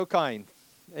So kind.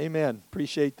 Amen.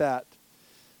 Appreciate that.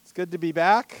 It's good to be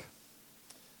back.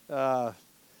 And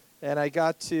I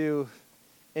got to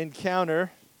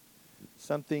encounter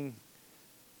something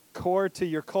core to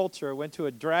your culture. I went to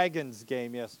a Dragons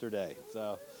game yesterday.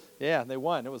 So, yeah, they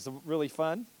won. It was really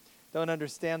fun. Don't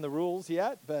understand the rules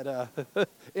yet, but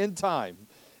in time.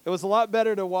 It was a lot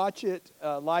better to watch it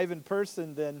live in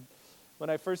person than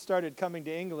when I first started coming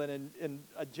to England and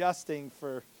adjusting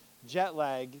for jet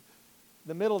lag.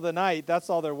 The middle of the night,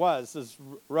 that's all there was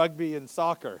rugby and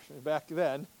soccer back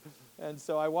then. And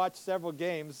so I watched several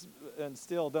games and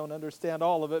still don't understand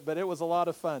all of it, but it was a lot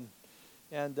of fun.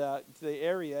 And the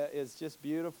area is just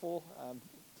beautiful.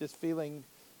 Just feeling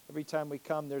every time we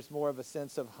come, there's more of a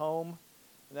sense of home.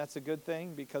 And that's a good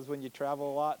thing because when you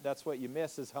travel a lot, that's what you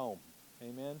miss is home.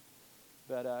 Amen.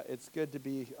 But it's good to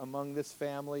be among this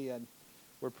family, and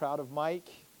we're proud of Mike.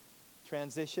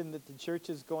 Transition that the church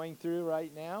is going through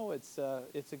right now, it's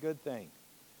a good thing.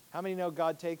 How many know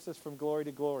God takes us from glory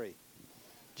to glory?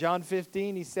 John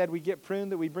 15, he said we get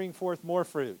pruned that we bring forth more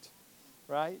fruit,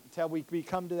 right? Until we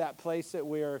come to that place that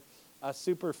we're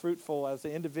super fruitful as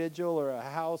an individual or a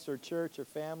house or church or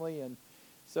family. And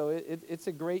so it's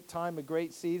a great time, a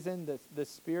great season. The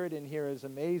spirit in here is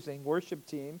amazing. Worship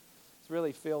team is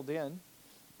really filled in.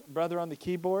 Brother on the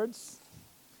keyboards,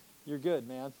 you're good,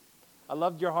 man. I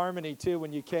loved your harmony too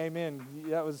when you came in.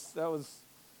 That was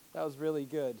really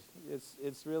good.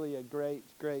 It's really a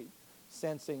great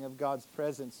sensing of God's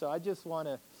presence. So I just want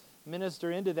to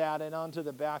minister into that and onto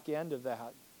the back end of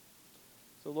that.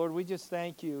 So Lord, we just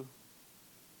thank you.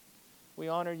 We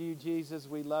honor you, Jesus.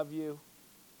 We love you.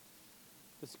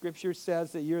 The scripture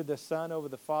says that you're the son over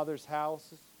the Father's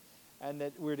house, and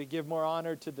that we're to give more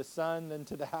honor to the son than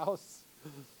to the house.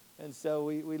 And so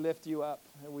we lift you up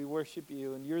and we worship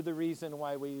you. And you're the reason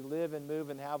why we live and move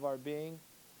and have our being.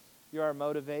 You're our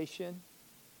motivation.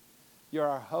 You're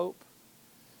our hope.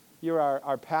 You're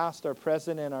our past, our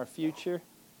present, and our future.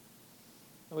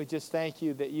 And we just thank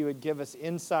you that you would give us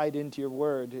insight into your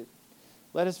word.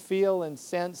 Let us feel and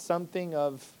sense something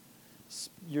of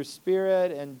your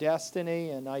spirit and destiny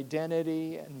and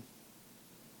identity. And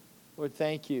Lord,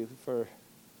 thank you for...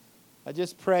 I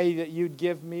just pray that you'd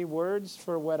give me words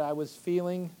for what I was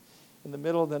feeling in the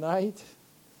middle of the night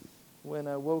when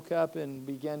I woke up and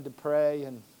began to pray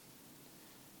and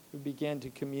we began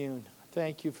to commune.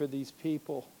 Thank you for these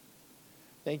people.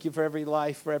 Thank you for every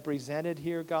life represented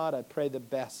here, God. I pray the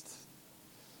best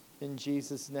in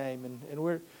Jesus' name.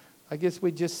 And I guess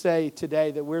we just say today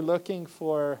that we're looking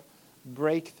for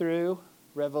breakthrough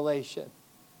revelation.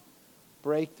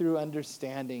 Breakthrough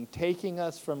understanding, taking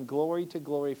us from glory to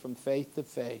glory, from faith to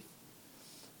faith.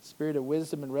 Spirit of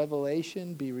wisdom and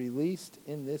revelation be released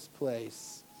in this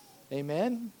place.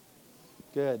 Amen?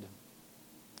 Good.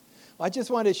 Well, I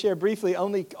just wanted to share briefly,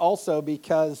 also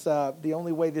because the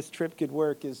only way this trip could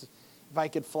work is if I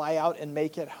could fly out and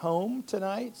make it home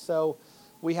tonight. So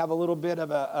we have a little bit of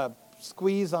a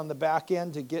squeeze on the back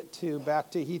end to get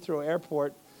back to Heathrow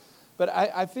Airport. But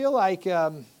I feel like...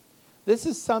 this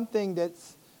is something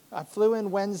I flew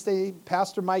in Wednesday.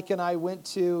 Pastor Mike and I went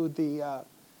to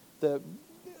the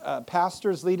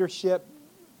pastor's leadership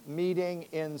meeting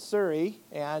in Surrey,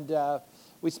 and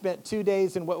we spent 2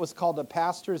 days in what was called a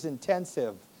pastor's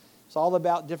intensive. It's all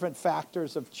about different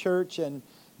factors of church and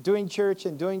doing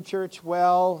church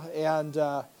well, and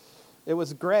it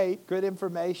was great, good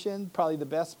information. Probably the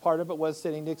best part of it was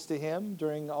sitting next to him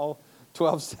during all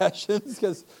 12 sessions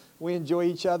because we enjoy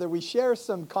each other. We share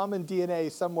some common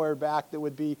DNA somewhere back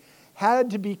that had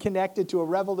to be connected to a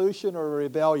revolution or a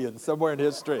rebellion somewhere in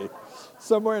history.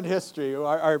 Somewhere in history,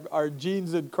 our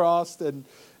genes had crossed, and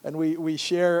we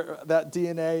share that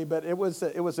DNA. But it was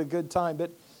a good time.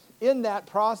 But in that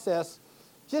process,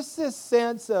 just this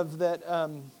sense of that,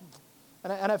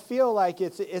 and I feel like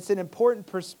it's an important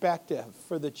perspective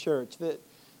for the church that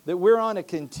we're on a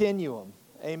continuum.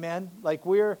 Amen. Like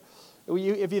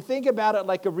if you think about it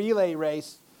like a relay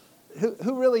race,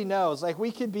 who really knows? Like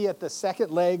we could be at the second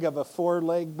leg of a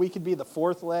we could be the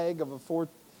fourth leg of a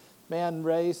four-man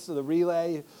race, the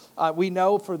relay. We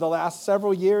know for the last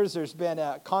several years there's been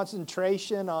a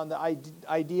concentration on the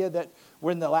idea that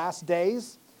we're in the last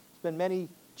days. There's been many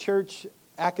church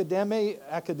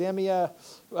academia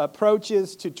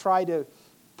approaches to try to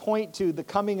point to the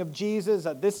coming of Jesus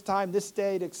at this time, this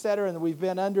date, etc. And we've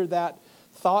been under that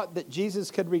thought that Jesus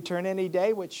could return any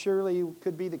day, which surely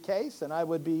could be the case, and I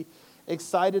would be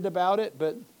excited about it.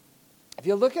 But if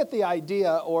you look at the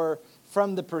idea or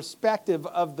from the perspective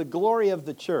of the glory of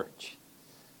the church,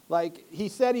 like he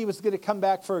said he was going to come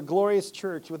back for a glorious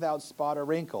church without spot or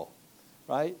wrinkle,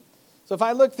 right? So if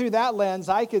I look through that lens,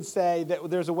 I could say that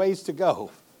there's a ways to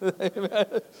go.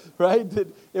 Right?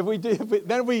 If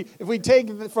we take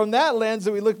it from that lens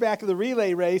and we look back at the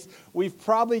relay race, we've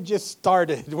probably just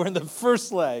started. We're in the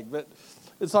first leg, but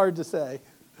it's hard to say.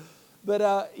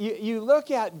 But you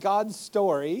look at God's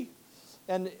story,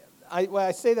 and when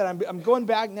I say that, I'm going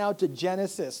back now to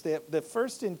Genesis, the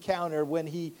first encounter when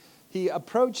he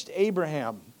approached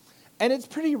Abraham. And it's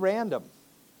pretty random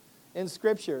in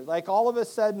Scripture. Like all of a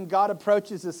sudden, God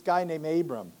approaches this guy named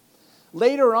Abram.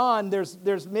 Later on,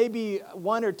 there's maybe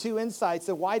one or two insights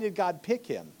of why did God pick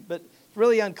him. But it's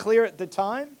really unclear at the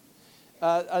time.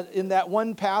 In that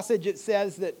one passage, it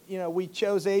says that, we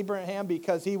chose Abraham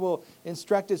because he will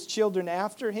instruct his children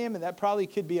after him. And that probably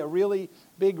could be a really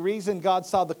big reason. God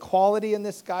saw the quality in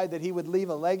this guy that he would leave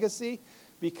a legacy,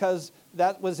 because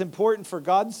that was important for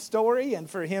God's story and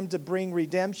for him to bring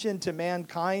redemption to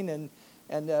mankind and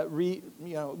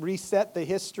reset the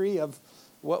history of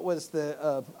what was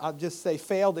the, I'll just say,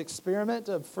 failed experiment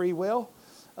of free will.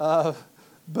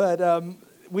 But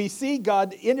we see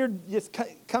God just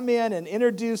come in and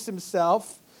introduce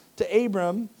himself to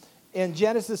Abram in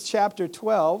Genesis chapter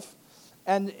 12.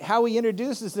 And how he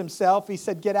introduces himself, he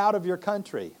said, "Get out of your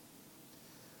country,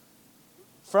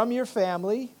 from your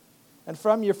family, and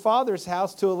from your father's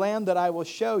house to a land that I will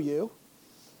show you.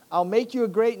 I'll make you a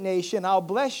great nation. I'll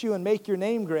bless you and make your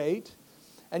name great.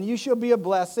 And you shall be a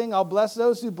blessing. I'll bless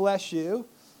those who bless you,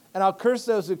 and I'll curse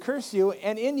those who curse you.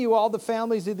 And in you all the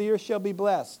families of the earth shall be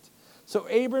blessed." So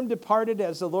Abram departed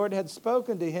as the Lord had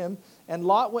spoken to him, and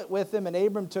Lot went with him. And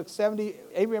Abram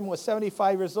was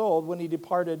 75 years old when he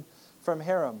departed from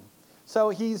Haran. So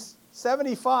he's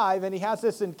 75, and he has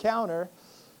this encounter.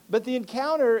 But the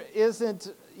encounter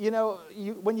isn't,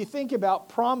 when you think about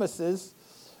promises,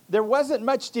 there wasn't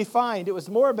much defined. It was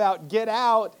more about get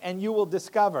out and you will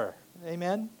discover.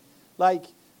 Amen? Like,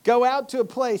 go out to a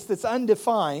place that's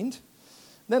undefined.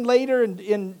 Then later,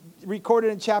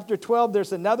 recorded in chapter 12,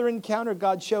 there's another encounter.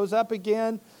 God shows up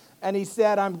again, and he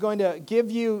said, "I'm going to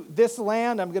give you this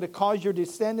land. I'm going to cause your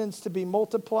descendants to be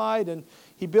multiplied." And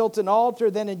he built an altar.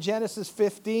 Then in Genesis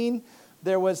 15,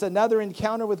 there was another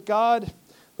encounter with God.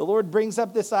 The Lord brings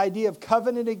up this idea of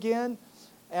covenant again.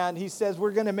 And he says,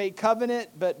 we're going to make covenant,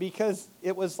 but because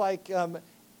it was like,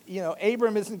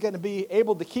 Abram isn't going to be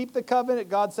able to keep the covenant,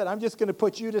 God said, "I'm just going to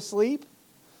put you to sleep,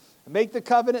 make the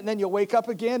covenant, and then you'll wake up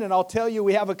again, and I'll tell you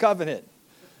we have a covenant."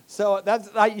 So that's,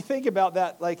 you think about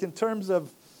that, like in terms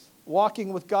of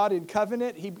walking with God in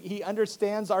covenant, he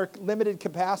understands our limited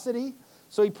capacity,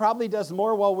 so he probably does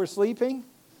more while we're sleeping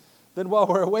than while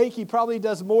we're awake. He probably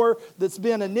does more that's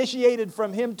been initiated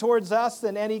from him towards us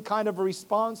than any kind of a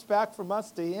response back from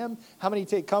us to him. How many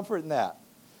take comfort in that?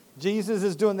 Jesus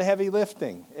is doing the heavy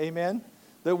lifting. Amen.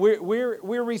 That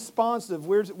we're responsive.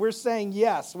 We're saying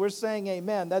yes. We're saying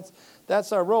amen.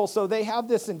 That's our role. So they have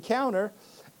this encounter,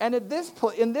 and in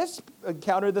this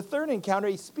encounter, the third encounter,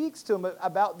 he speaks to him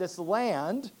about this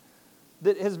land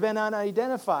that has been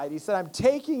unidentified. He said, "I'm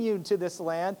taking you to this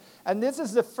land," and this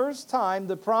is the first time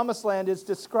the promised land is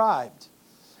described.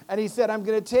 And he said, "I'm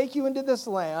going to take you into this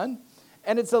land,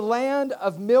 and it's a land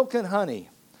of milk and honey."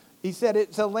 He said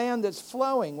it's a land that's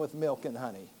flowing with milk and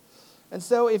honey. And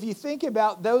so if you think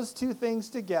about those two things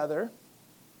together,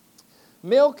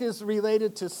 milk is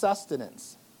related to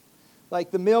sustenance,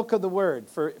 like the milk of the word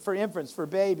for infants, for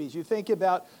babies. You think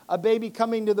about a baby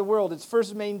coming to the world, it's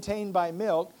first maintained by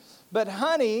milk. But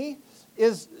honey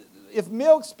is, if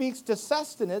milk speaks to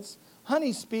sustenance,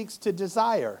 honey speaks to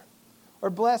desire or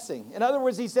blessing. In other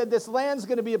words, he said this land's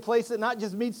going to be a place that not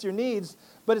just meets your needs,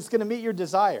 but it's going to meet your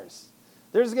desires.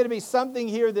 There's going to be something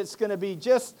here that's going to be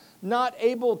just not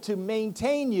able to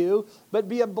maintain you, but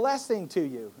be a blessing to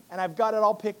you. And I've got it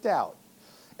all picked out.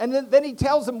 And then he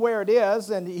tells them where it is,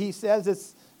 and he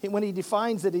says when he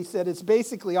defines it, he said it's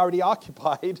basically already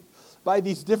occupied by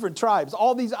these different tribes.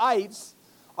 All these ites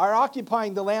are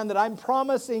occupying the land that I'm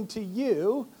promising to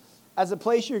you as a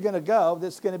place you're going to go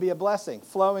that's going to be a blessing,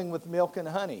 flowing with milk and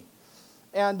honey.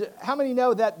 And how many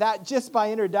know that just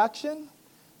by introduction,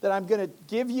 that I'm going to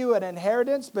give you an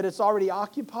inheritance, but it's already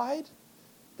occupied?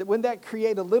 That wouldn't that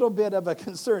create a little bit of a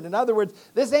concern? In other words,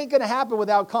 this ain't going to happen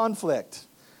without conflict.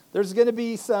 There's going to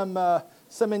be some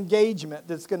engagement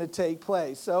that's going to take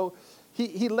place. So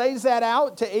he lays that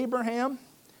out to Abraham.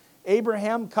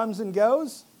 Abraham comes and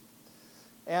goes.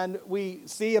 And we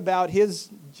see about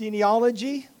his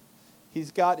genealogy.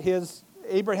 He's got his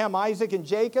Abraham, Isaac, and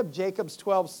Jacob. Jacob's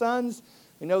 12 sons.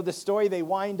 We know the story. They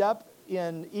wind up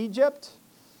in Egypt.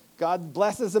 God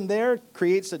blesses them there,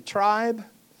 creates a tribe.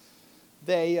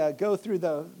 They go through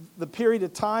the period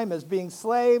of time as being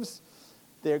slaves.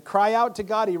 They cry out to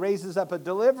God. He raises up a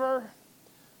deliverer.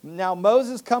 Now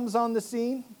Moses comes on the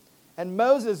scene. And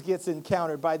Moses gets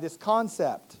encountered by this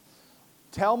concept.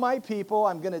 Tell my people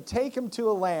I'm going to take them to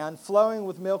a land flowing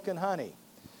with milk and honey.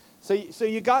 So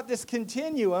you got this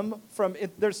continuum from,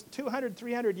 there's 200,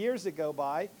 300 years that go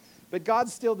by, but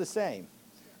God's still the same.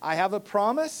 I have a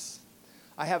promise.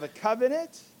 I have a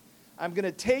covenant. I'm going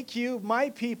to take you, my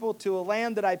people, to a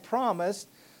land that I promised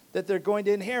that they're going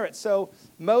to inherit. So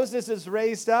Moses is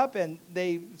raised up, and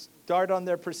they start on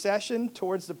their procession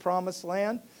towards the promised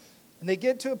land. And they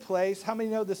get to a place. How many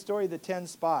know the story of the 10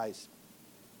 spies?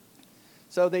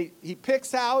 So he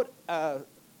picks out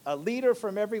a leader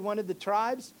from every one of the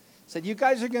tribes, said, you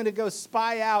guys are going to go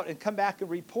spy out and come back and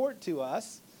report to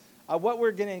us what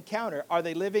we're going to encounter. Are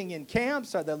they living in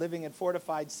camps? Are they living in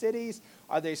fortified cities?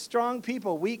 Are they strong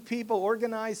people, weak people,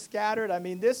 organized, scattered? I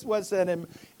mean, this was an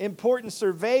important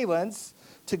surveillance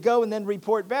to go and then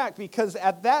report back, because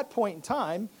at that point in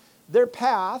time, their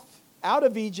path out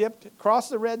of Egypt, across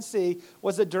the Red Sea,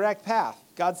 was a direct path.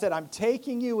 God said, I'm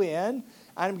taking you in,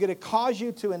 I'm going to cause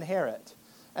you to inherit.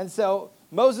 And so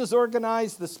Moses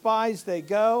organized the spies. They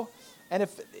go. And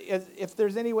if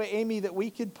there's any way, Amy, that we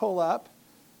could pull up,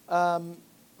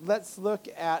 let's look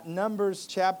at Numbers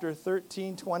chapter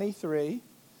 13, 23.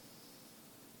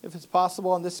 If it's possible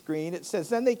on the screen. It says,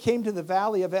 then they came to the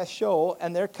valley of Eshcol,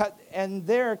 and there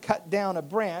cut down a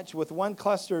branch with one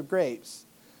cluster of grapes.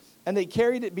 And they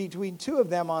carried it between two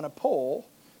of them on a pole.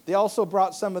 They also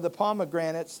brought some of the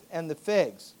pomegranates and the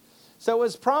figs. So it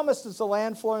was promised as a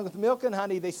land flowing with milk and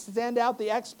honey. They send out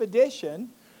the expedition.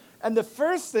 And the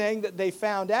first thing that they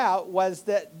found out was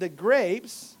that the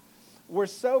grapes were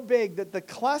so big that the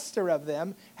cluster of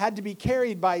them had to be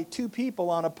carried by two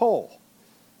people on a pole.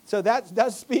 So that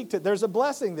does speak to, there's a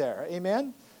blessing there.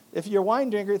 Amen? If you're a wine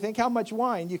drinker, think how much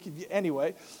wine you could,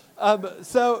 anyway.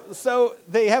 So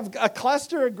they have a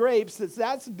cluster of grapes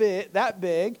that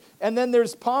big, and then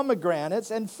there's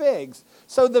pomegranates and figs.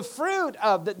 So the fruit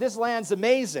of this land's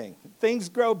amazing. Things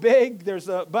grow big. There's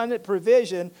abundant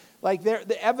provision. Like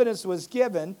the evidence was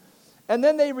given. And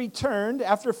then they returned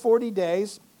after 40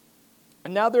 days.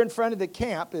 And now they're in front of the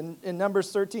camp in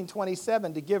Numbers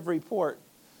 13:27 to give report.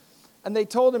 And they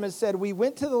told him and said, we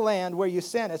went to the land where you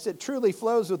sent us. It truly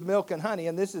flows with milk and honey,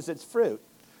 and this is its fruit.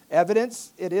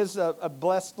 Evidence, it is a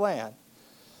blessed land.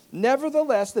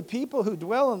 Nevertheless, the people who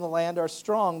dwell in the land are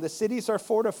strong. The cities are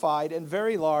fortified and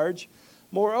very large.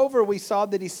 Moreover, we saw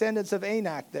the descendants of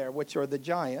Anak there, which are the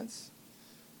giants.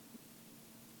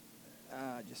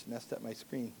 I just messed up my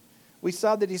screen. We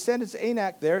saw the descendants of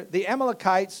Anak there. The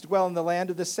Amalekites dwell in the land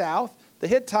of the south. The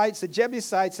Hittites, the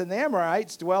Jebusites, and the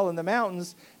Amorites dwell in the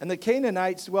mountains. And the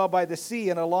Canaanites dwell by the sea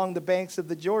and along the banks of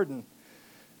the Jordan.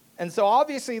 And so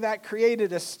obviously that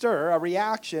created a stir, a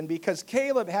reaction, because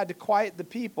Caleb had to quiet the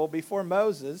people before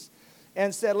Moses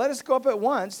and said, let us go up at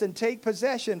once and take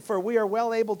possession, for we are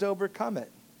well able to overcome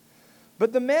it.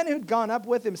 But the men who'd gone up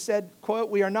with him said, quote,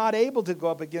 we are not able to go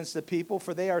up against the people,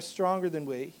 for they are stronger than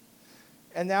we.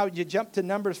 And now you jump to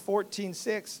Numbers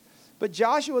 14:6. But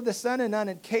Joshua the son of Nun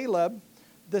and Caleb,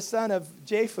 the son of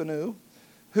Jephunneh,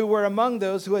 who were among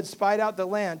those who had spied out the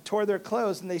land, tore their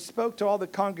clothes, and they spoke to all the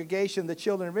congregation, the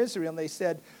children of Israel, and they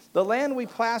said, the land we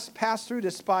passed through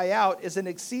to spy out is an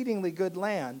exceedingly good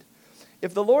land.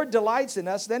 If the Lord delights in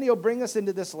us, then he'll bring us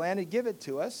into this land and give it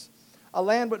to us, a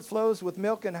land that flows with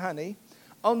milk and honey.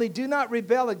 Only do not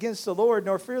rebel against the Lord,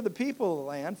 nor fear the people of the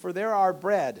land, for they're our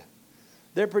bread.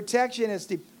 Their protection is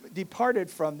departed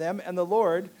from them, and the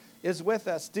Lord is with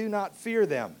us. Do not fear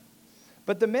them.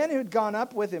 But the men who'd gone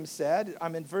up with him said,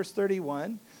 I'm in verse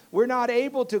 31, we're not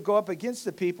able to go up against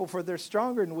the people, for they're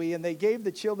stronger than we. And they gave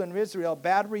the children of Israel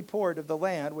bad report of the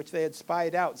land which they had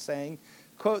spied out, saying,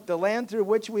 quote, the land through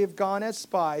which we have gone as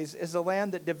spies is a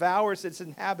land that devours its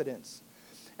inhabitants.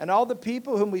 And all the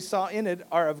people whom we saw in it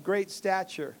are of great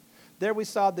stature. There we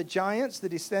saw the giants, the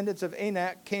descendants of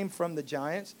Anak came from the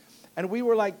giants. And we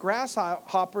were like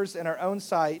grasshoppers in our own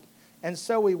sight, and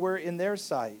so we were in their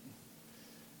sight.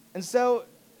 And so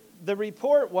the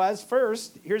report was,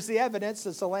 first, here's the evidence.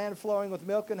 It's a land flowing with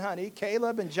milk and honey.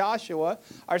 Caleb and Joshua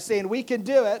are saying, we can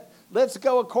do it. Let's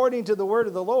go according to the word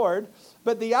of the Lord.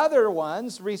 But the other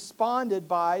ones responded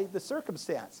by the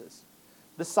circumstances.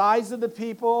 The size of the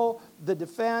people, the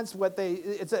defense,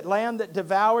 it's a land that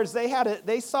devours.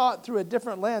 They saw it through a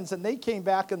different lens, and they came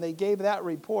back and they gave that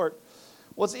report.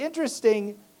 What's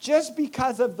interesting, just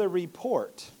because of the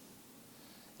report,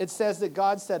 it says that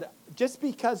God said, just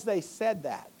because they said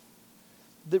that,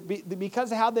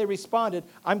 because of how they responded,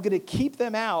 I'm going to keep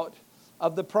them out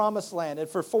of the promised land. And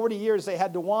for 40 years, they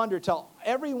had to wander till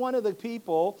every one of the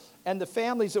people and the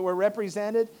families that were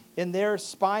represented in their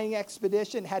spying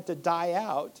expedition had to die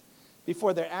out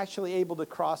before they're actually able to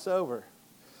cross over.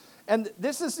 And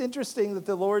this is interesting that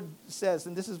the Lord says,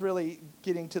 and this is really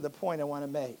getting to the point I want to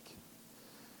make.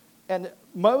 And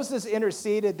Moses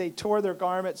interceded, they tore their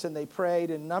garments and they prayed.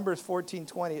 In Numbers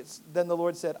 14:20, then the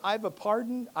Lord said, I have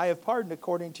pardoned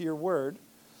according to your word.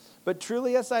 But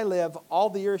truly as I live, all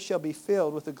the earth shall be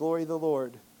filled with the glory of the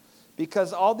Lord.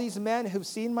 Because all these men who've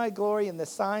seen my glory and the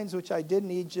signs which I did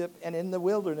in Egypt and in the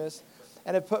wilderness,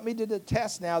 and have put me to the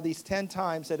test now these 10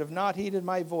 times, that have not heeded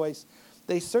my voice,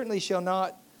 they certainly shall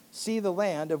not see the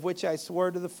land of which I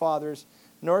swore to the fathers,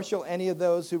 nor shall any of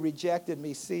those who rejected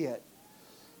me see it.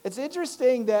 It's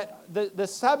interesting that the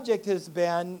subject has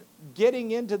been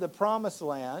getting into the promised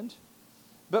land,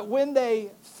 but when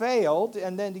they failed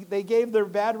and then they gave their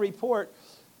bad report,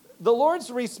 the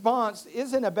Lord's response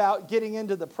isn't about getting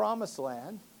into the promised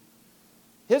land.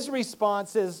 His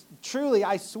response is, truly,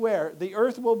 I swear, the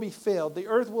earth will be filled, the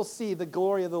earth will see the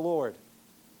glory of the Lord.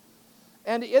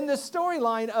 And in the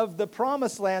storyline of the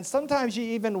promised land, sometimes you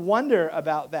even wonder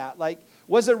about that. Like,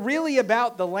 was it really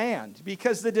about the land?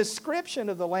 Because the description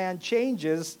of the land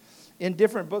changes in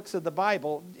different books of the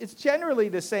Bible. It's generally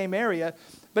the same area,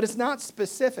 but it's not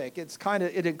specific.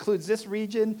 It includes this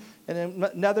region, and in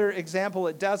another example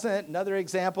it doesn't. Another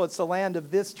example, it's the land of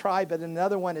this tribe, but in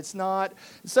another one it's not.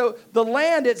 So the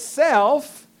land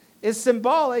itself is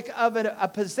symbolic of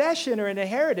a possession or an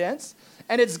inheritance,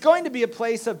 and it's going to be a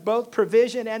place of both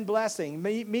provision and blessing,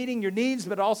 meeting your needs,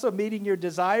 but also meeting your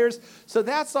desires. So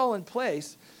that's all in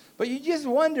place. But you just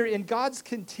wonder, in God's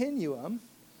continuum,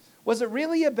 was it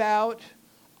really about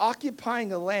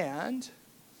occupying a land,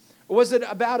 or was it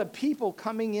about a people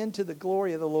coming into the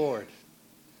glory of the Lord,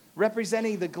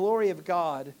 representing the glory of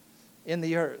God in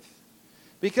the earth?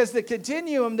 Because the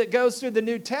continuum that goes through the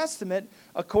New Testament,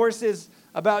 of course, is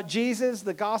about Jesus,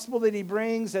 the gospel that he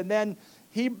brings, and then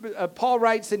Paul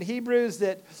writes in Hebrews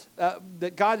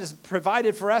that God has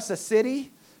provided for us a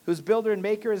city whose builder and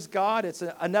maker is God. It's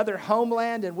another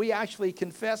homeland, and we actually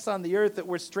confess on the earth that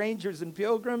we're strangers and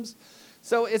pilgrims.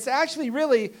 So it's actually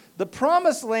really, the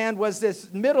promised land was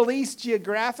this Middle East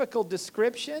geographical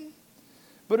description,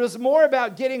 but it was more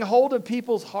about getting hold of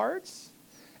people's hearts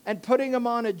and putting them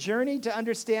on a journey to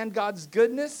understand God's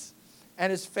goodness and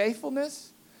his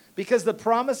faithfulness, because the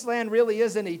promised land really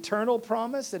is an eternal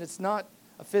promise, and it's not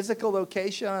a physical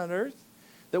location on earth,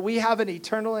 that we have an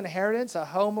eternal inheritance, a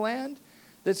homeland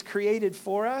that's created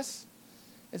for us.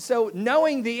 And so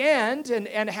knowing the end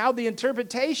and how the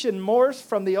interpretation morphs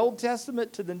from the Old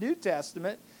Testament to the New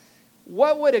Testament,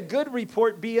 what would a good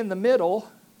report be in the middle,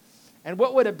 and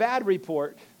what would a bad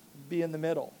report be in the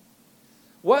middle?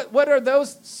 What are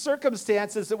those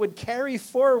circumstances that would carry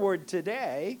forward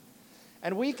today,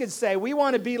 and we could say we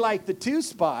want to be like the 2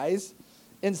 spies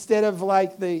instead of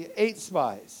like the 8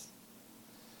 spies?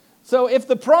 So if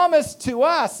the promise to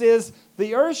us is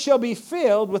the earth shall be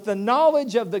filled with the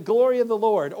knowledge of the glory of the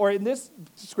Lord, or in this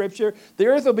scripture, the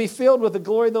earth will be filled with the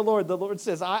glory of the Lord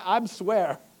says, I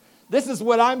swear, this is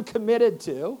what I'm committed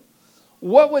to.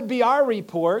 What would be our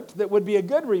report that would be a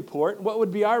good report? What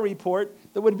would be our report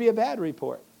that would be a bad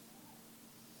report?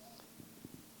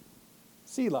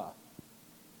 Selah.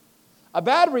 A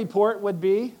bad report would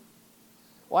be,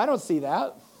 well, I don't see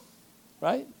that,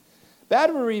 right?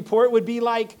 Bad report would be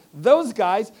like those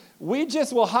guys. We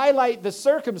just will highlight the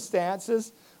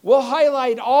circumstances. We'll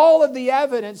highlight all of the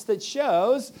evidence that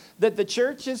shows that the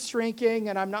church is shrinking,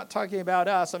 and I'm not talking about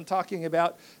us. I'm talking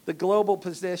about the global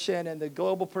position and the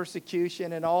global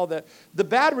persecution and all the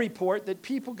bad report that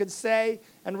people could say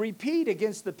and repeat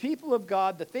against the people of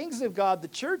God, the things of God, the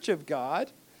church of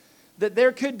God, that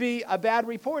there could be a bad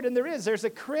report, and there is. There's a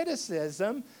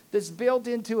criticism that's built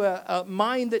into a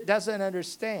mind that doesn't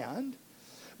understand.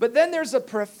 But then there's a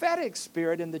prophetic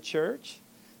spirit in the church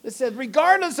that said,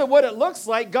 regardless of what it looks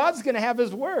like, God's going to have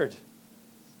his word.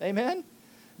 Amen?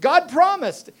 God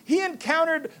promised. He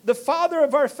encountered the father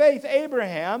of our faith,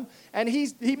 Abraham, and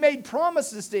he made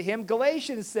promises to him.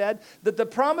 Galatians said that the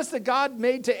promise that God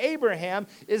made to Abraham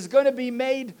is going to be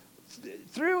made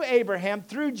through Abraham,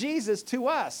 through Jesus, to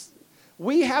us.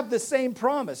 We have the same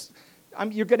promise.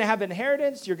 You're going to have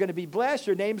inheritance. You're going to be blessed.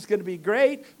 Your name's going to be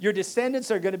great. Your descendants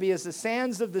are going to be as the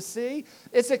sands of the sea.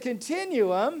 It's a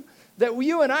continuum that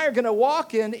you and I are going to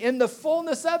walk in the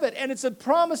fullness of it. And it's a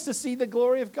promise to see the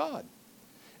glory of God.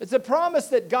 It's a promise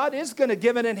that God is going to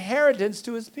give an inheritance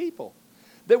to his people.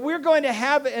 That we're going to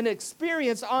have an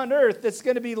experience on earth that's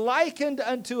going to be likened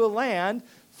unto a land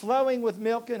flowing with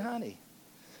milk and honey.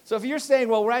 So if you're saying,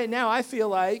 well, right now I feel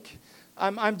like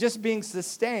I'm just being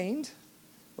sustained,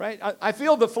 right? I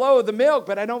feel the flow of the milk,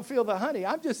 but I don't feel the honey.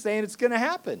 I'm just saying it's going to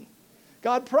happen.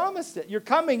 God promised it. You're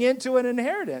coming into an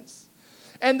inheritance.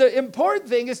 And the important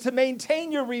thing is to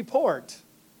maintain your report.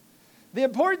 The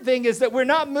important thing is that we're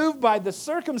not moved by the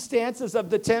circumstances of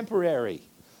the temporary.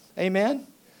 Amen?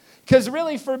 Because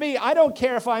really for me, I don't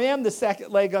care if I am the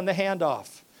second leg on the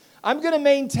handoff. I'm going to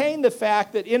maintain the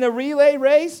fact that in a relay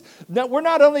race, that we're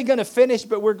not only going to finish,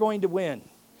 but we're going to win.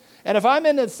 And if I'm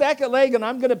in the second leg and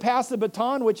I'm going to pass the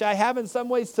baton, which I have in some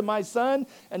ways to my son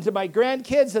and to my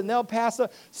grandkids, and they'll pass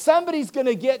it, somebody's going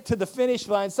to get to the finish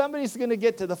line. Somebody's going to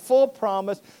get to the full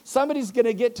promise. Somebody's going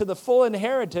to get to the full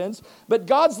inheritance. But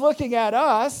God's looking at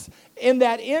us in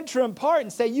that interim part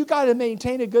and say, you got to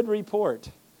maintain a good report.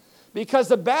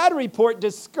 Because a bad report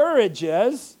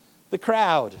discourages the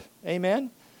crowd.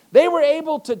 Amen? They were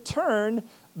able to turn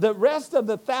the rest of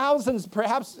the thousands,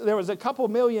 perhaps there was a couple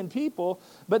million people,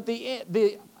 but the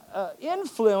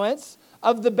influence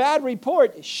of the bad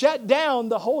report shut down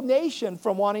the whole nation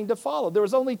from wanting to follow. There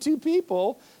was only 2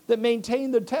 people that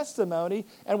maintained their testimony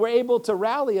and were able to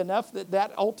rally enough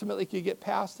that ultimately could get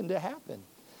passed and to happen.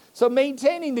 So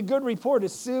maintaining the good report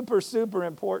is super, super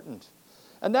important.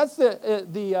 And that's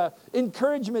the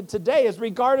encouragement today is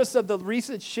regardless of the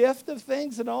recent shift of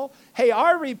things and all, hey,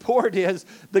 our report is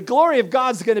the glory of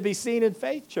God's going to be seen in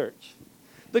Faith Church.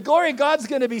 The glory of God's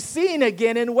going to be seen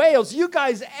again in Wales. You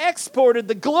guys exported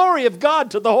the glory of God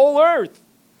to the whole earth.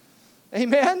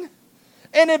 Amen?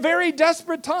 In a very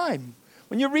desperate time.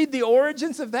 When you read the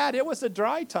origins of that, it was a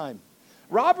dry time.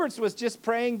 Roberts was just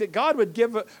praying that God would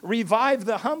revive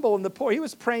the humble and the poor. He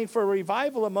was praying for a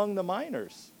revival among the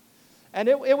miners. And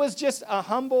it was just a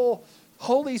humble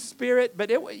Holy Spirit,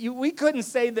 but we couldn't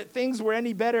say that things were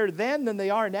any better then than they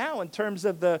are now in terms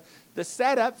of the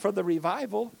setup for the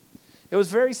revival. It was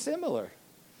very similar.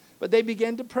 But they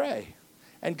began to pray.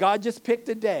 And God just picked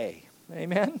a day.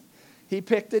 Amen? He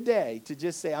picked a day to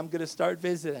just say, I'm going to start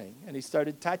visiting. And he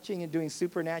started touching and doing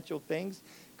supernatural things,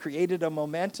 created a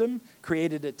momentum,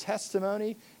 created a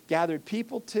testimony, gathered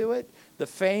people to it. The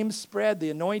fame spread, the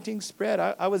anointing spread.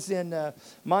 I was in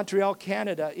Montreal,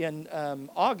 Canada in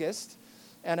August,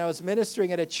 and I was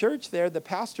ministering at a church there. The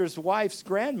pastor's wife's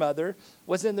grandmother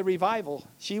was in the revival.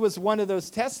 She was one of those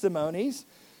testimonies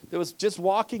that was just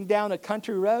walking down a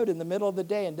country road in the middle of the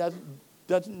day and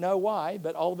doesn't know why,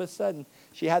 but all of a sudden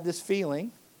she had this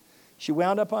feeling. She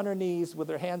wound up on her knees with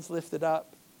her hands lifted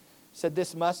up, said,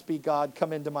 this must be God,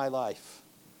 come into my life.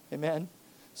 Amen?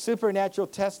 Supernatural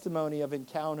testimony of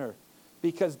encounter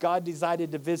because God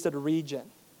decided to visit a region,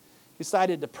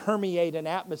 decided to permeate an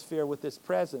atmosphere with his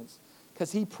presence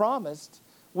because he promised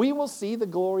we will see the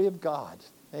glory of God.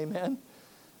 Amen?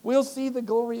 We'll see the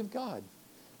glory of God.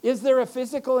 Is there a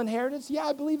physical inheritance? Yeah,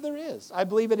 I believe there is. I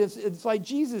believe it is. It's like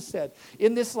Jesus said.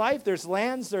 In this life, there's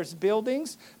lands, there's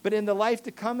buildings, but in the life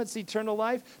to come, it's eternal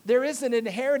life. There is an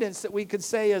inheritance that we could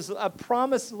say is a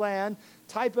promised land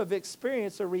type of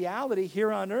experience or reality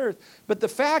here on earth. But the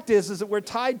fact is that we're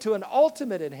tied to an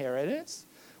ultimate inheritance.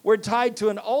 We're tied to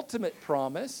an ultimate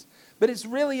promise. But it's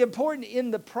really important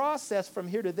in the process from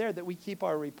here to there that we keep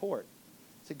our report.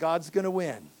 So God's going to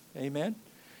win. Amen?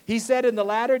 He said in the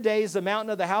latter days, the mountain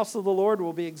of the house of the Lord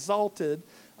will be exalted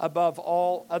above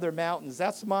all other mountains.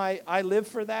 I live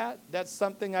for that. That's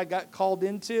something I got called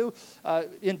into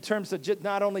in terms of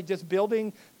not only just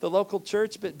building the local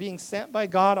church, but being sent by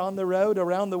God on the road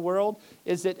around the world,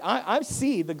 is that I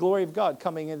see the glory of God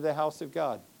coming into the house of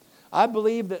God. I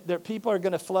believe that people are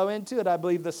going to flow into it. I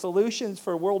believe the solutions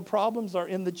for world problems are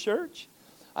in the church.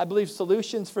 I believe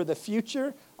solutions for the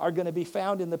future are going to be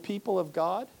found in the people of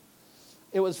God.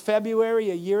 It was February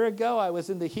a year ago. I was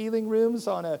in the healing rooms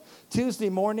on a Tuesday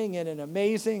morning in an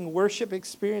amazing worship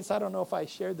experience. I don't know if I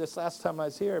shared this last time I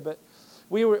was here, but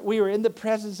we were in the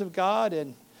presence of God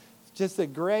and just a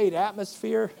great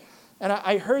atmosphere. And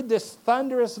I heard this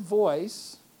thunderous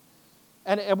voice.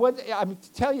 And what I'm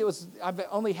telling you, I've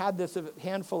only had this a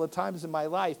handful of times in my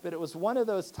life, but it was one of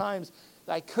those times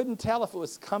that I couldn't tell if it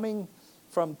was coming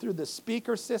from through the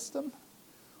speaker system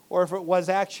or if it was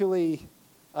actually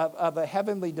of a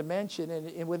heavenly dimension,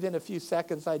 and within a few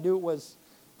seconds I knew it was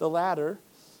the latter.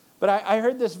 But I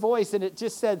heard this voice, and it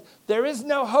just said, there is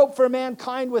no hope for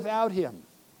mankind without him.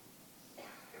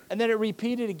 And then it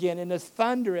repeated again in this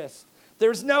thunderous,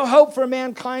 there's no hope for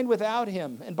mankind without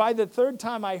him. And by the third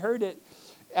time I heard it,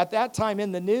 at that time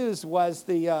in the news was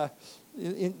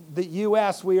in the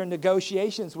U.S., we are in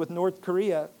negotiations with North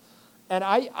Korea. And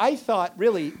I thought,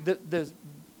 really,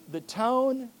 the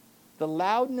tone, the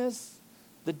loudness,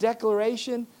 the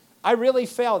declaration, I really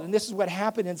felt, and this is what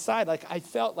happened inside, like I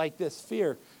felt like this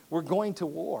fear, we're going to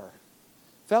war.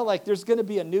 Felt like there's going to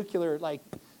be a nuclear, like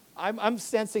I'm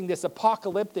sensing this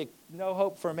apocalyptic, no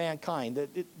hope for mankind,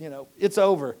 that it's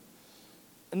over.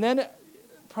 And then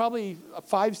probably a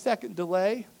 5-second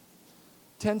delay,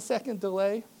 10-second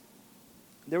delay,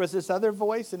 there was this other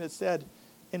voice, and it said,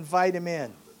 invite him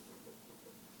in.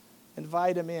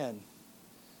 Invite him in.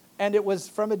 And it was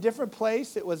from a different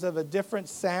place. It was of a different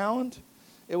sound.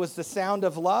 It was the sound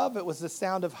of love. It was the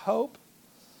sound of hope.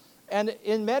 And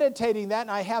in meditating that,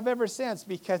 and I have ever since,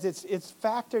 because it's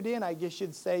factored in, I guess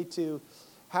you'd say, to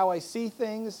how I see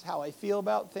things, how I feel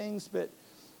about things. But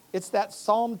it's that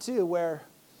Psalm 2, where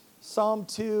Psalm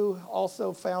 2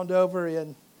 also found over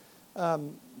in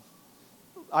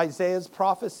Isaiah's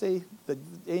prophecy. The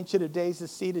Ancient of Days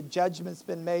is seated. Judgment's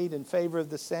been made in favor of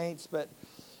the saints. But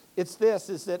it's this,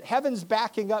 is that heaven's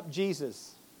backing up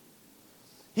Jesus.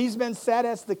 He's been set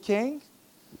as the king.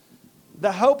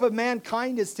 The hope of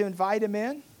mankind is to invite him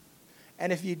in.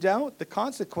 And if you don't, the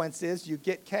consequence is you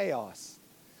get chaos.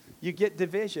 You get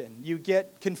division. You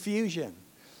get confusion.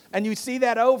 And you see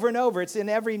that over and over. It's in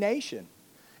every nation.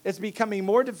 It's becoming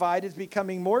more divided. It's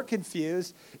becoming more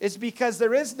confused. It's because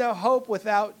there is no hope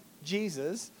without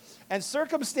Jesus. And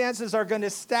circumstances are going to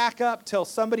stack up till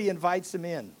somebody invites him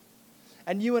in.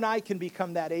 And you and I can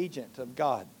become that agent of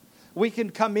God. We can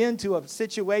come into a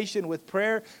situation with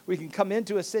prayer. We can come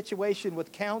into a situation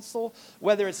with counsel,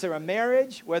 whether it's a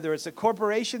marriage, whether it's a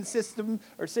corporation system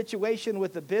or situation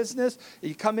with a business.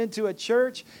 You come into a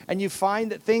church and you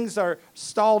find that things are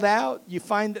stalled out. You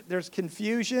find that there's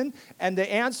confusion. And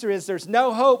the answer is there's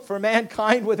no hope for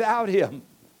mankind without him.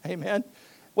 Amen.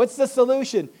 What's the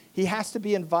solution? He has to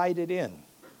be invited in.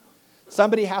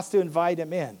 Somebody has to invite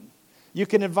him in. You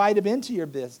can invite him into your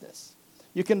business.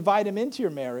 You can invite him into your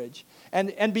marriage.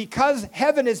 And because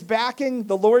heaven is backing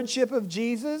the lordship of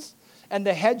Jesus and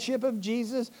the headship of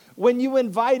Jesus, when you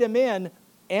invite him in,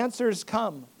 answers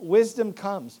come, wisdom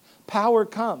comes, power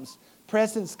comes,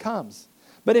 presence comes.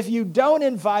 But if you don't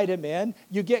invite him in,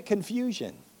 you get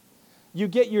confusion. You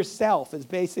get yourself is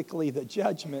basically the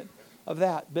judgment of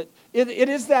that. But it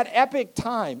is that epic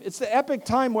time. It's the epic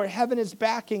time where heaven is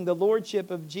backing the lordship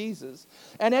of Jesus.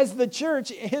 And as the church,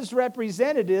 his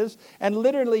representatives, and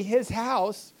literally his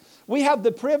house, we have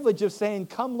the privilege of saying,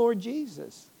 come, Lord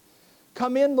Jesus.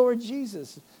 Come in, Lord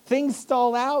Jesus. Things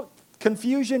stall out.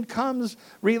 Confusion comes.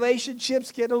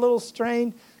 Relationships get a little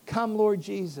strained. Come, Lord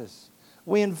Jesus.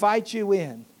 We invite you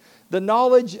in. The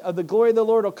knowledge of the glory of the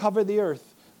Lord will cover the earth.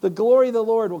 The glory of the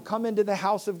Lord will come into the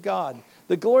house of God.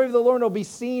 The glory of the Lord will be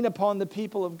seen upon the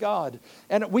people of God.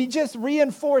 And we just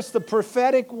reinforce the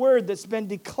prophetic word that's been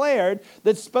declared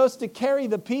that's supposed to carry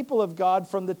the people of God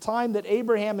from the time that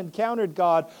Abraham encountered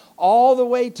God all the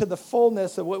way to the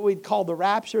fullness of what we'd call the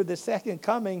rapture, the second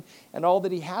coming, and all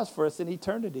that he has for us in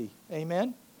eternity.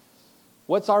 Amen?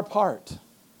 What's our part?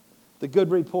 The good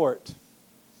report.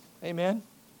 Amen?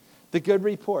 The good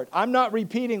report. I'm not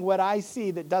repeating what I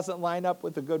see that doesn't line up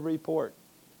with the good report.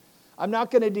 I'm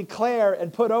not going to declare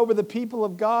and put over the people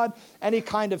of God any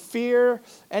kind of fear,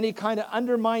 any kind of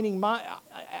undermining my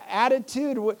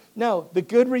attitude. No, the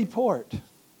good report.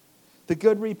 The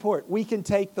good report. We can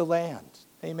take the land.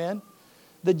 Amen?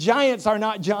 The giants are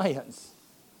not giants.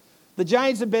 The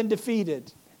giants have been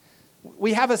defeated.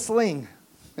 We have a sling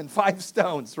and 5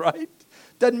 stones, right?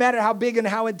 Doesn't matter how big and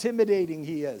how intimidating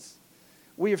he is.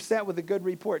 We are set with a good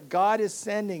report. God is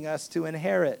sending us to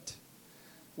inherit.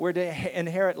 We're to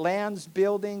inherit lands,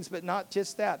 buildings, but not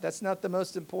just that. That's not the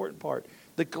most important part.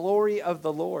 The glory of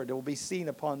the Lord will be seen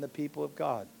upon the people of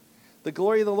God. The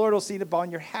glory of the Lord will be seen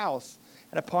upon your house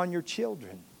and upon your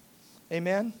children.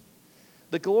 Amen?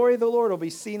 The glory of the Lord will be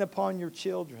seen upon your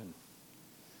children.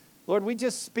 Lord, we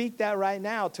just speak that right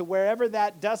now to wherever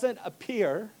that doesn't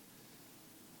appear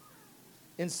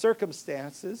in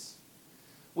circumstances.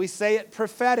 We say it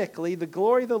prophetically. The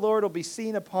glory of the Lord will be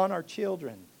seen upon our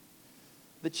children.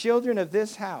 The children of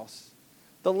this house,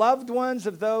 the loved ones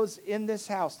of those in this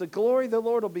house, the glory of the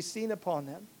Lord will be seen upon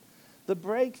them. The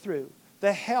breakthrough,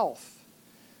 the health,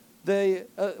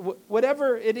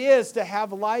 whatever it is to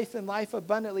have life and life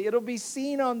abundantly, it'll be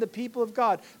seen on the people of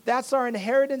God. That's our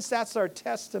inheritance. That's our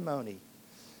testimony.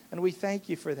 And we thank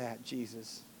you for that,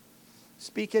 Jesus.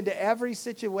 Speak into every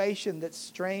situation that's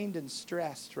strained and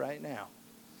stressed right now.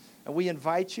 And we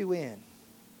invite you in.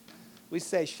 We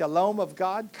say, shalom of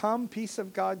God, come. Peace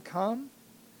of God, come.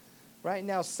 Right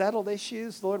now, settled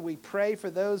issues. Lord, we pray for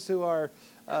those who are,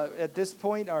 at this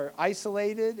point, are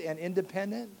isolated and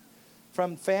independent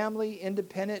from family,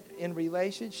 independent in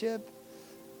relationship,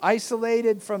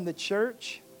 isolated from the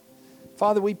church.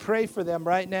 Father, we pray for them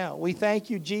right now. We thank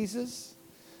you, Jesus,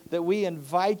 that we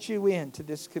invite you into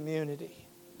this community.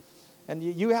 And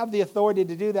you have the authority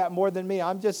to do that more than me.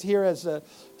 I'm just here as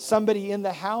somebody in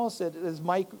the house, as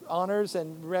Mike honors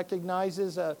and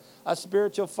recognizes a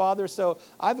spiritual father. So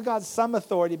I've got some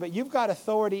authority, but you've got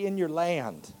authority in your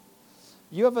land.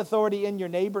 You have authority in your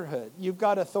neighborhood. You've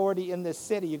got authority in this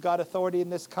city. You've got authority in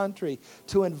this country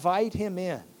to invite him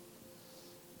in.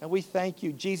 And we thank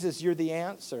you, Jesus, you're the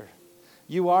answer.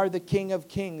 You are the King of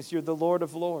kings. You're the Lord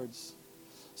of lords.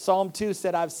 Psalm 2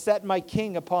 said, I've set my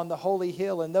king upon the holy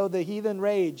hill, and though the heathen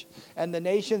rage and the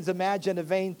nations imagine a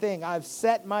vain thing, I've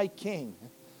set my king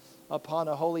upon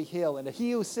a holy hill. And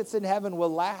he who sits in heaven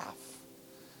will laugh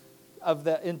of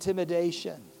the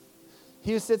intimidation.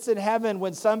 He who sits in heaven,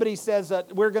 when somebody says that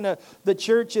the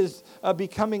church is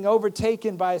becoming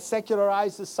overtaken by a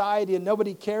secularized society and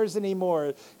nobody cares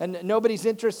anymore and nobody's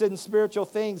interested in spiritual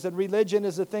things and religion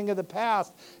is a thing of the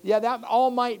past. Yeah, that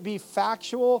all might be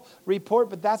factual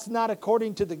report, but that's not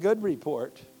according to the good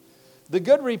report. The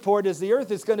good report is the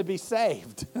earth is going to be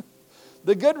saved.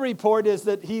 The good report is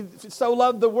that he so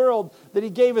loved the world that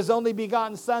he gave his only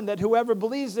begotten Son, that whoever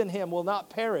believes in him will not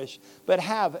perish, but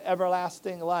have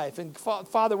everlasting life. And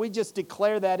Father, we just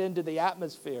declare that into the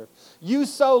atmosphere. You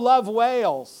so love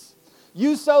Wales.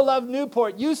 You so love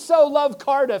Newport. You so love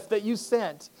Cardiff that you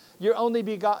sent your only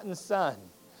begotten Son.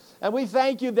 And we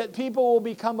thank you that people will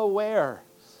become aware.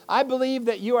 I believe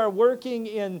that you are working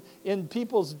in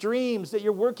people's dreams, that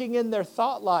you're working in their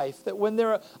thought life, that when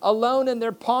they're alone and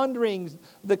they're pondering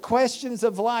the questions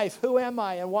of life, who am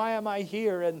I and why am I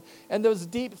here? And those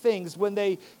deep things, when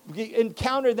they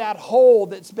encounter that hole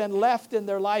that's been left in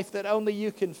their life that only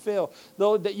you can fill,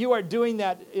 though that you are doing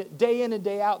that day in and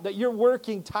day out, that you're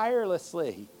working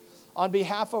tirelessly on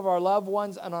behalf of our loved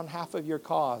ones and on behalf of your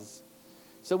cause.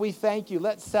 So we thank you.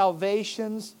 Let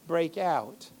salvations break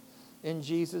out in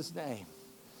Jesus' name.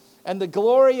 And the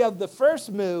glory of the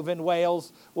first move in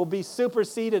Wales will be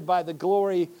superseded by the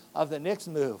glory of the next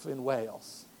move in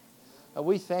Wales. And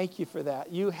we thank you for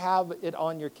that. You have it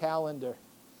on your calendar.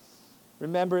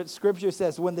 Remember, Scripture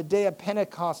says when the day of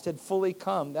Pentecost had fully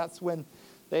come, that's when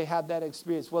they had that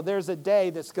experience. Well, there's a day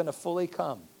that's going to fully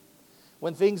come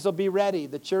when things will be ready.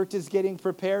 The church is getting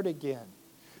prepared again.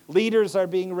 Leaders are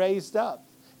being raised up.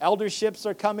 Elderships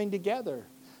are coming together.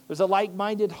 There's a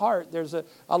like-minded heart. There's a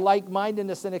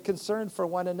like-mindedness and a concern for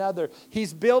one another.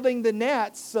 He's building the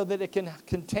nets so that it can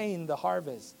contain the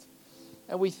harvest.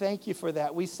 And we thank you for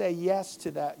that. We say yes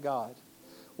to that, God.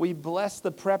 We bless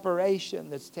the preparation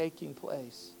that's taking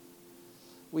place.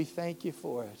 We thank you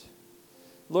for it.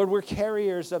 Lord, we're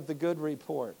carriers of the good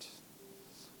report.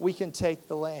 We can take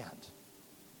the land.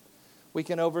 We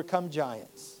can overcome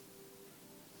giants.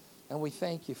 And we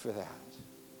thank you for that.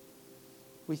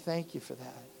 We thank you for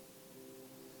that.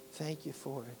 Thank you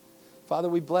for it. Father,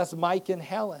 we bless Mike and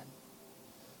Helen.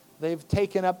 They've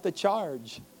taken up the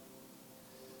charge.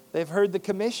 They've heard the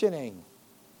commissioning.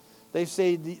 They've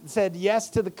said yes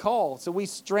to the call. So we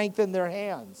strengthen their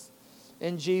hands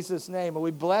in Jesus' name. And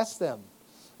we bless them.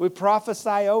 We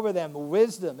prophesy over them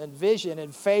wisdom and vision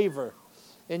and favor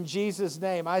in Jesus'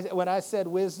 name. When I said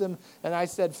wisdom and I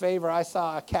said favor, I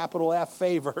saw a capital F,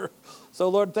 favor. So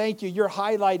Lord, thank you. You're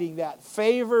highlighting that.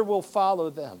 Favor will follow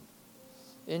them.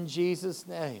 In Jesus'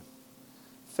 name.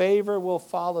 Favor will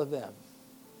follow them.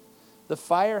 The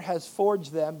fire has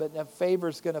forged them, but now favor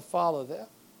is going to follow them.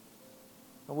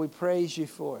 And we praise you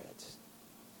for it.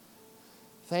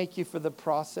 Thank you for the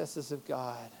processes of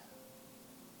God.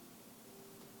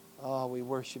 Oh, we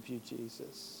worship you,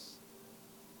 Jesus.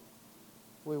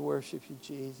 We worship you,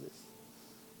 Jesus.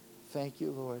 Thank you,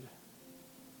 Lord.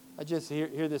 I just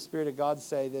hear the Spirit of God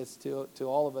say this to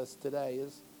all of us today,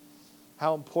 is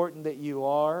how important that you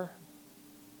are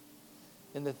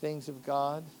in the things of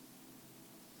God.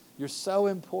 You're so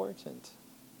important.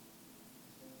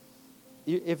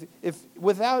 If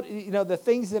without the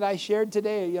things that I shared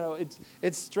today,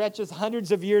 it stretches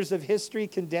hundreds of years of history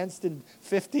condensed in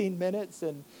 15 minutes,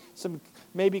 and some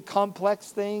maybe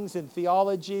complex things in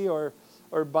theology or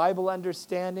Bible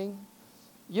understanding.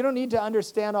 You don't need to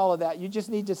understand all of that. You just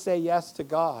need to say yes to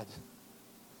God.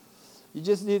 You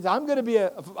just need, I'm going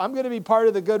to be part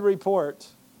of the good report.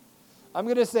 I'm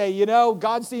going to say,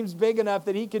 God seems big enough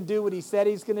that he can do what he said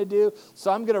he's going to do, so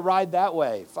I'm going to ride that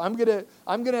wave. I'm going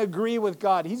to agree with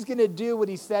God. He's going to do what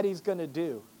he said he's going to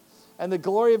do. And the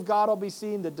glory of God will be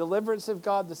seen, the deliverance of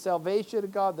God, the salvation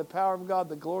of God, the power of God,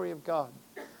 the glory of God.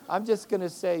 I'm just going to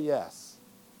say yes.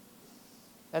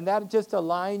 And that just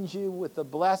aligns you with the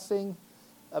blessing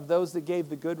of those that gave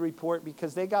the good report,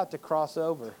 because they got to cross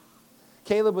over.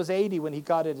 Caleb was 80 when he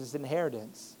got it as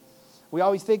inheritance. We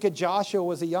always think of Joshua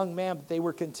was a young man, but they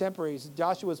were contemporaries.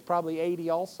 Joshua was probably 80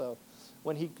 also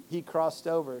when he crossed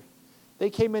over. They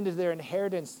came into their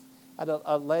inheritance at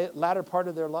a latter part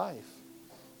of their life.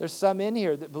 There's some in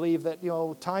here that believe that,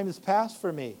 time has passed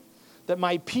for me. that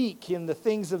my peak in the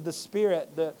things of the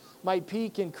Spirit, my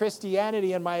peak in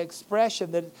Christianity and my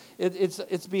expression, that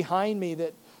it's behind me,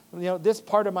 that this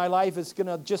part of my life is going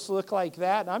to just look like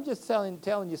that. And I'm just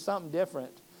telling you something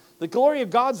different. The glory of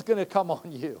God's going to come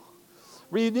on you.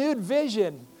 Renewed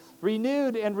vision,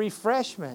 renewed and refreshment.